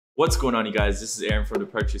What's going on, you guys? This is Aaron from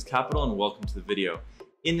Departures Capital and welcome to the video.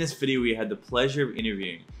 In this video, we had the pleasure of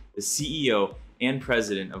interviewing the CEO and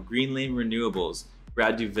President of Greenlane Renewables,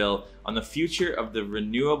 Brad Douville, on the future of the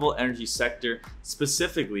renewable energy sector,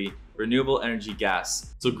 specifically renewable energy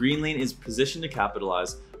gas. So Greenlane is positioned to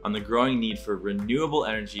capitalize on the growing need for renewable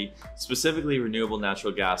energy, specifically renewable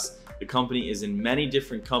natural gas. The company is in many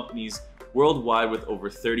different companies worldwide with over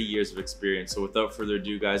 30 years of experience. So without further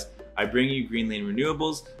ado, guys, I bring you Greenlane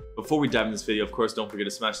Renewables. Before we dive in this video, of course, don't forget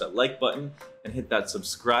to smash that like button and hit that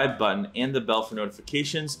subscribe button and the bell for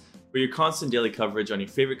notifications for your constant daily coverage on your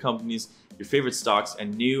favorite companies, your favorite stocks,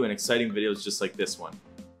 and new and exciting videos just like this one.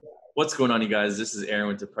 What's going on, you guys? This is Aaron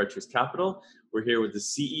with Departures Capital. We're here with the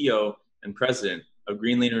CEO and President of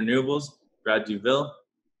Greenlane Renewables, Brad Douville.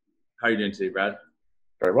 How are you doing today, Brad?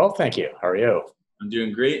 Very well, thank you. How are you? I'm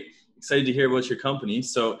doing great. Excited to hear about your company.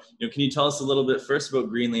 So, can you tell us a little bit first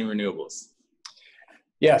about Greenlane Renewables?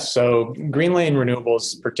 Yes, so Greenlane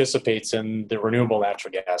Renewables participates in the renewable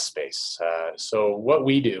natural gas space. So what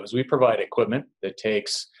we do is we provide equipment that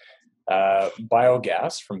takes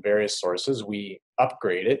biogas from various sources. We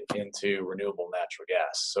upgrade it into renewable natural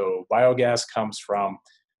gas. So biogas comes from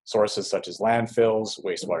sources such as landfills,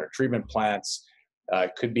 wastewater treatment plants,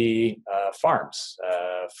 could be farms.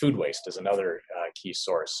 Food waste is another key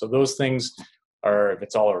source. So those things are, if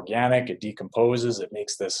it's all organic, it decomposes, it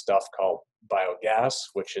makes this stuff called biogas,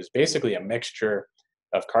 which is basically a mixture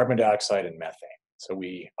of carbon dioxide and methane. So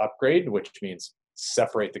we upgrade, which means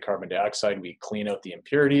separate the carbon dioxide, we clean out the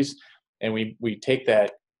impurities, and we take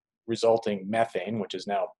that resulting methane, which is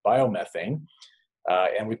now biomethane,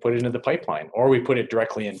 and we put it into the pipeline, or we put it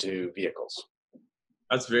directly into vehicles.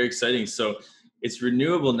 That's very exciting. So it's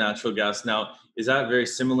renewable natural gas. Now, is that very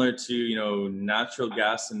similar to, natural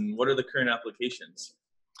gas, and what are the current applications?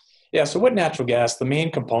 Yeah, so what natural gas, the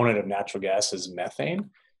main component of natural gas is methane.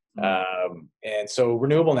 And so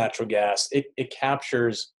renewable natural gas, it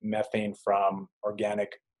captures methane from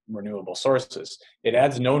organic renewable sources. It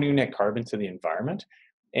adds no new net carbon to the environment,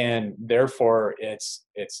 and therefore it's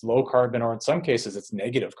low carbon, or in some cases it's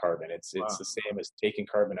negative carbon. It's Wow. the same as taking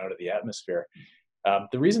carbon out of the atmosphere.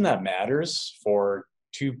 The reason that matters for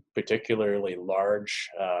two particularly large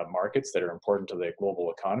markets that are important to the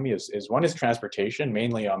global economy is one is transportation,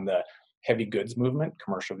 mainly on the heavy goods movement,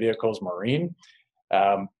 commercial vehicles, marine.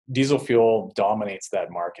 Diesel fuel dominates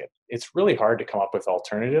that market. It's really hard to come up with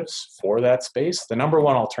alternatives for that space. The number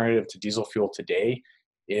one alternative to diesel fuel today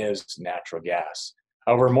is natural gas.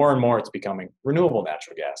 However, more and more it's becoming renewable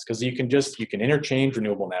natural gas, because you can interchange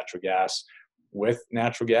renewable natural gas with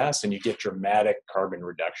natural gas and you get dramatic carbon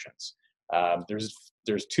reductions.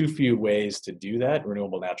 There's too few ways to do that.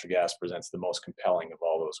 Renewable natural gas presents the most compelling of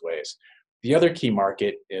all those ways. The other key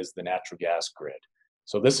market is the natural gas grid.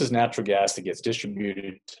 So this is natural gas that gets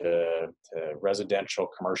distributed to residential,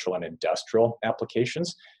 commercial, and industrial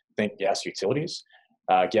applications. Think gas utilities.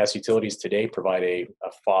 Gas utilities today provide a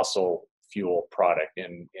fossil fuel product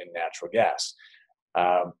in natural gas.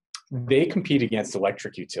 They compete against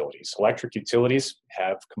electric utilities. Electric utilities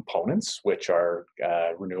have components which are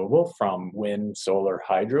renewable from wind, solar,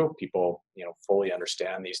 hydro. People, fully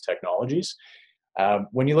understand these technologies.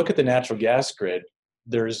 When you look at the natural gas grid,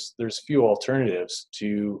 there's few alternatives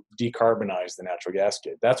to decarbonize the natural gas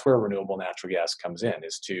grid. That's where renewable natural gas comes in,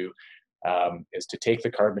 is to take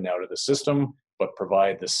the carbon out of the system, but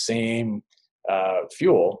provide the same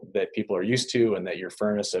fuel that people are used to and that your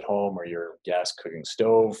furnace at home or your gas cooking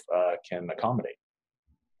stove can accommodate.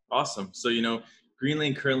 Awesome. So,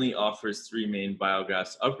 Greenlane currently offers three main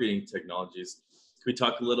biogas upgrading technologies. Can we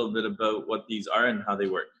talk a little bit about what these are and how they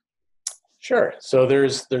work? Sure. So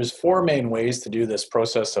there's four main ways to do this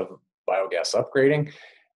process of biogas upgrading,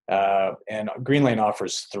 and Greenlane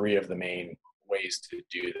offers three of the main ways to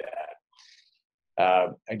do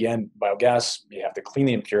that. Again, biogas, you have to clean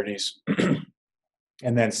the impurities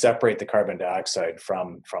and then separate the carbon dioxide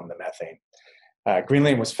from the methane.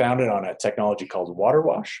 Greenlane was founded on a technology called water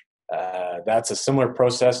wash. That's a similar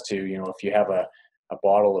process to, if you have a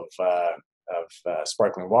bottle of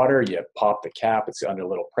sparkling water, you pop the cap, it's under a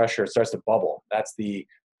little pressure, it starts to bubble. That's the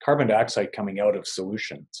carbon dioxide coming out of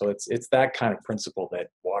solution. So it's that kind of principle that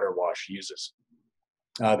water wash uses.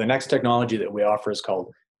 The next technology that we offer is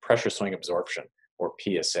called pressure swing absorption, or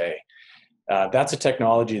PSA. That's a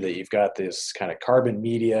technology that you've got this kind of carbon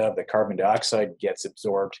media, the carbon dioxide gets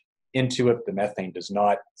absorbed into it, the methane does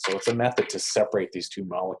not. So it's a method to separate these two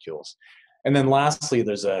molecules. And then lastly,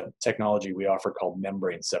 there's a technology we offer called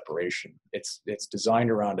membrane separation. It's designed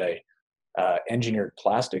around a engineered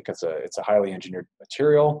plastic. It's a highly engineered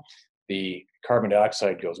material. the carbon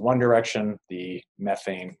dioxide goes one direction, the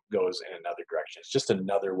methane goes in another direction. It's just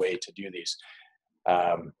another way to do these,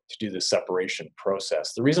 to do the separation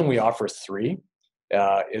process. The reason we offer three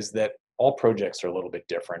is that all projects are a little bit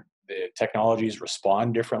different. The technologies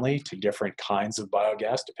respond differently to different kinds of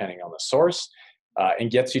biogas depending on the source,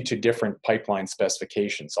 and gets you to different pipeline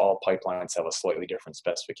specifications. All pipelines have a slightly different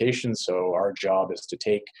specification, so our job is to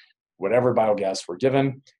take whatever biogas we're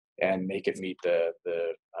given and make it meet the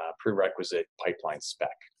prerequisite pipeline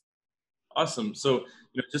spec. Awesome. So,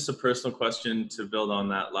 just a personal question to build on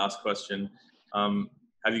that last question.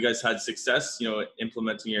 Have you guys had success,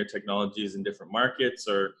 implementing your technologies in different markets,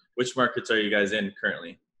 or which markets are you guys in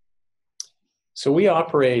currently? So we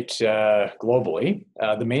operate globally.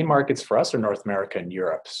 The main markets for us are North America and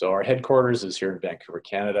Europe. So our headquarters is here in Vancouver,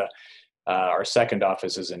 Canada. Our second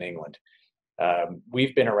office is in England.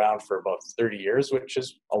 We've been around for about 30 years, which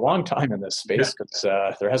is a long time in this space because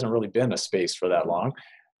there hasn't really been a space for that long.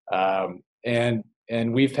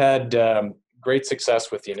 And we've had great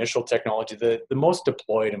success with the initial technology. The most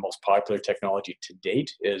deployed and most popular technology to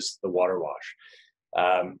date is the water wash.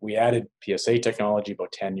 We added PSA technology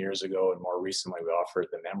about 10 years ago, and more recently we offered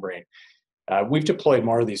the membrane. We've deployed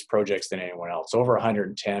more of these projects than anyone else, over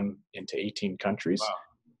 110 into 18 countries.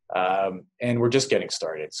 Wow. And we're just getting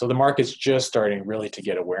started. So the market's just starting really to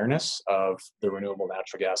get awareness of the renewable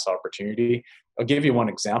natural gas opportunity. I'll give you one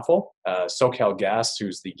example. SoCalGas,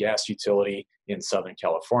 who's the gas utility in Southern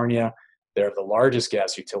California, they're the largest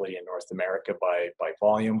gas utility in North America by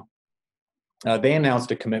volume. They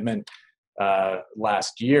announced a commitment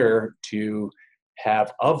last year to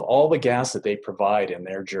have, of all the gas that they provide in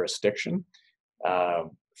their jurisdiction,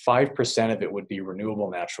 5% of it would be renewable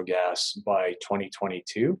natural gas by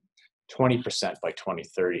 2022, 20% by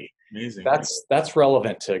 2030. Amazing. That's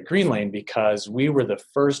relevant to Greenlane because we were the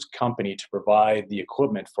first company to provide the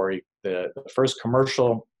equipment for the first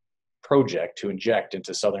commercial project to inject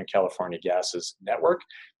into Southern California Gas's network.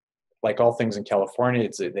 Like all things in California,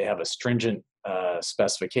 they have a stringent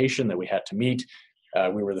specification that we had to meet.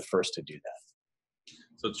 We were the first to do that.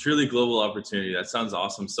 So truly global opportunity. That sounds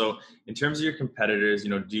awesome. So in terms of your competitors,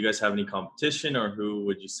 do you guys have any competition, or who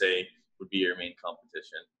would you say would be your main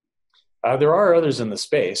competition? There are others in the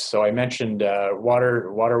space. So I mentioned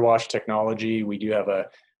water wash technology. We do have a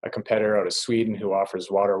competitor out of Sweden who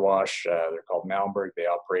offers water wash. They're called Malmberg. They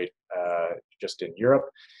operate just in Europe.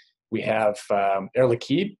 We have Air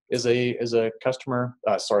Liquide is a customer.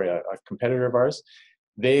 A competitor of ours.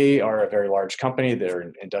 They are a very large company. They're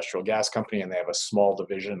an industrial gas company, and they have a small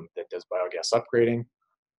division that does biogas upgrading.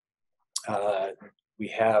 We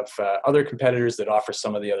have other competitors that offer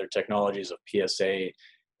some of the other technologies of PSA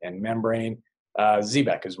and membrane.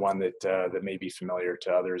 Zebek is one that may be familiar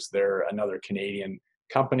to others. They're another Canadian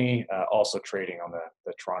company, also trading on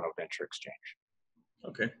the Toronto Venture Exchange.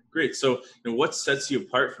 Okay, great. So, what sets you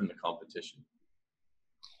apart from the competition?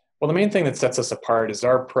 Well, the main thing that sets us apart is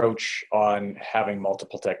our approach on having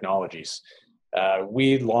multiple technologies.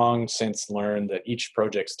 We long since learned that each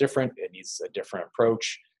project's different. It needs a different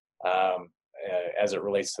approach as it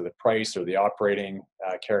relates to the price or the operating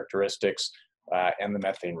characteristics and the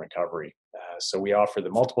methane recovery. So we offer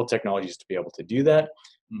the multiple technologies to be able to do that.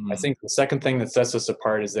 Mm-hmm. I think the second thing that sets us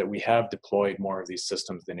apart is that we have deployed more of these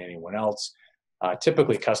systems than anyone else.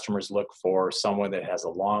 Typically, customers look for someone that has a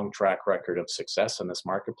long track record of success in this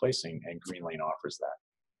marketplace, and Greenlane offers that.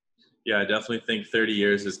 Yeah, I definitely think 30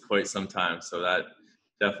 years is quite some time, so that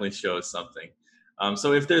definitely shows something.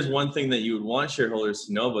 So if there's one thing that you would want shareholders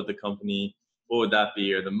to know about the company, what would that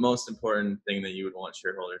be, or the most important thing that you would want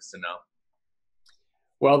shareholders to know?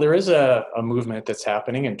 Well, there is a movement that's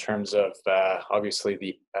happening in terms of obviously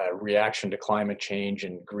the reaction to climate change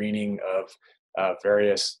and greening of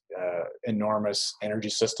various enormous energy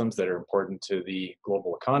systems that are important to the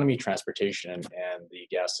global economy, transportation, and the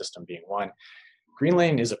gas system being one.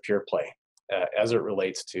 Greenlane is a pure play as it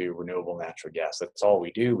relates to renewable natural gas. That's all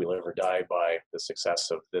we do. We live or die by the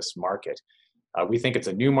success of this market. We think it's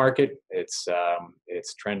a new market. It's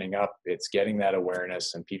trending up. It's getting that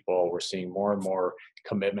awareness, and we're seeing more and more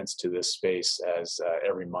commitments to this space as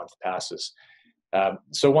every month passes.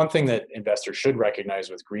 So one thing that investors should recognize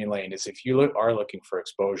with Greenlane is if you are looking for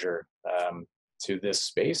exposure to this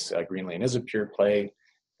space, Greenlane is a pure play.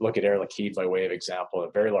 Look at Air Liquide by way of example,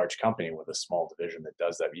 a very large company with a small division that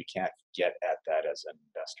does that. But you can't get at that as an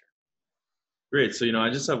investor. Great. So, I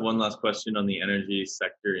just have one last question on the energy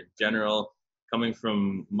sector in general. Coming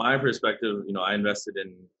from my perspective, I invested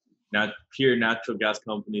in pure natural gas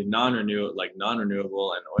companies, non-renewable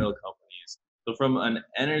and oil companies. So from an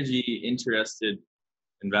energy interested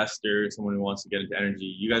investor, someone who wants to get into energy,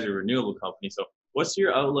 you guys are a renewable company. So What's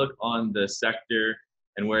your outlook on the sector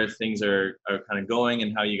and where things are kind of going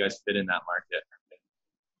and how you guys fit in that market?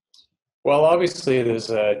 Well, obviously,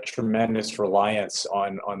 there's a tremendous reliance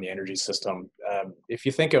on the energy system. If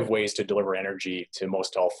you think of ways to deliver energy to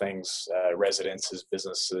most all things, residences,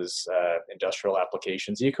 businesses, industrial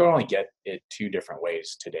applications, you can only get it two different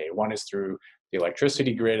ways today. One is through the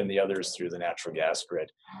electricity grid, and the other is through the natural gas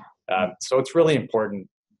grid. So it's really important,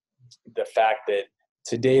 the fact that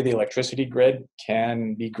today the electricity grid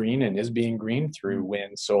can be green and is being green through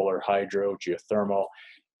wind, solar, hydro, geothermal.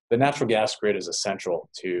 The natural gas grid is essential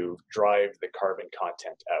to drive the carbon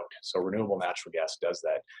content out. So renewable natural gas does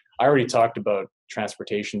that. I already talked about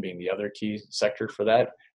transportation being the other key sector for that.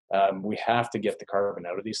 We have to get the carbon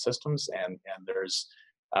out of these systems, and there's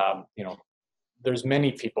there's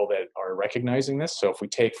many people that are recognizing this. So if we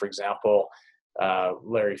take, for example,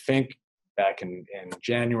 Larry Fink back in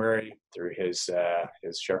January through his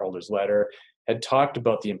shareholders letter, had talked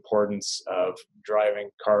about the importance of driving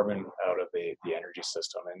carbon out of the energy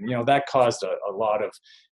system. And, that caused a lot of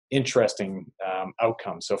interesting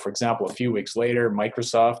outcomes. So for example, a few weeks later,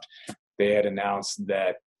 Microsoft, they had announced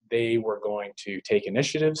that they were going to take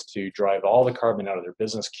initiatives to drive all the carbon out of their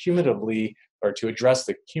business cumulatively, or to address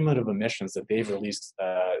the cumulative emissions that they've released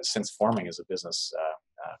since forming as a business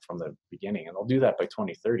from the beginning. And they'll do that by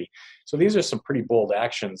 2030. So these are some pretty bold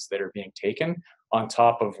actions that are being taken on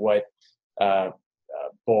top of what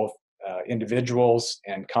both individuals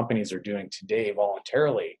and companies are doing today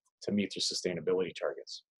voluntarily to meet their sustainability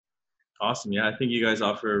targets. Awesome. Yeah, I think you guys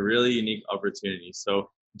offer a really unique opportunity. So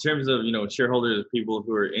in terms of, shareholders, people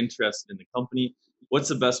who are interested in the company, what's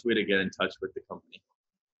the best way to get in touch with the company?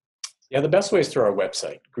 Yeah, the best way is through our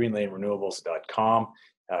website, greenlanerenewables.com.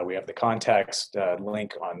 We have the contacts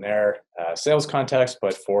link on there, sales contacts,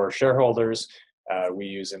 but for shareholders, we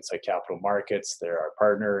use Insight Capital Markets. They're our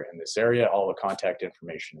partner in this area. All the contact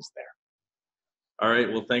information is there. All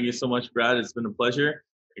right. Well, thank you so much, Brad. It's been a pleasure.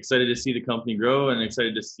 Excited to see the company grow and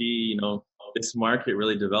excited to see, this market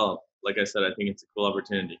really develop. Like I said, I think it's a cool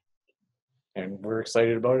opportunity. And we're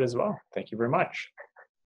excited about it as well. Thank you very much.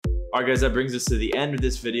 All right, guys, that brings us to the end of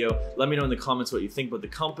this video. Let me know in the comments what you think about the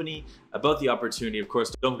company, about the opportunity. Of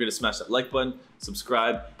course, don't forget to smash that like button,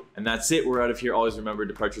 subscribe, and that's it. We're out of here. Always remember,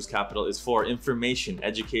 Departures Capital is for information,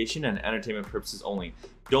 education, and entertainment purposes only.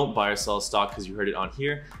 Don't buy or sell stock because you heard it on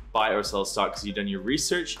here. Buy or sell stock because you've done your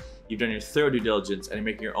research, you've done your thorough due diligence, and you're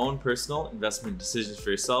making your own personal investment decisions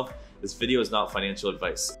for yourself. This video is not financial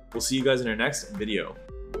advice. We'll see you guys in our next video.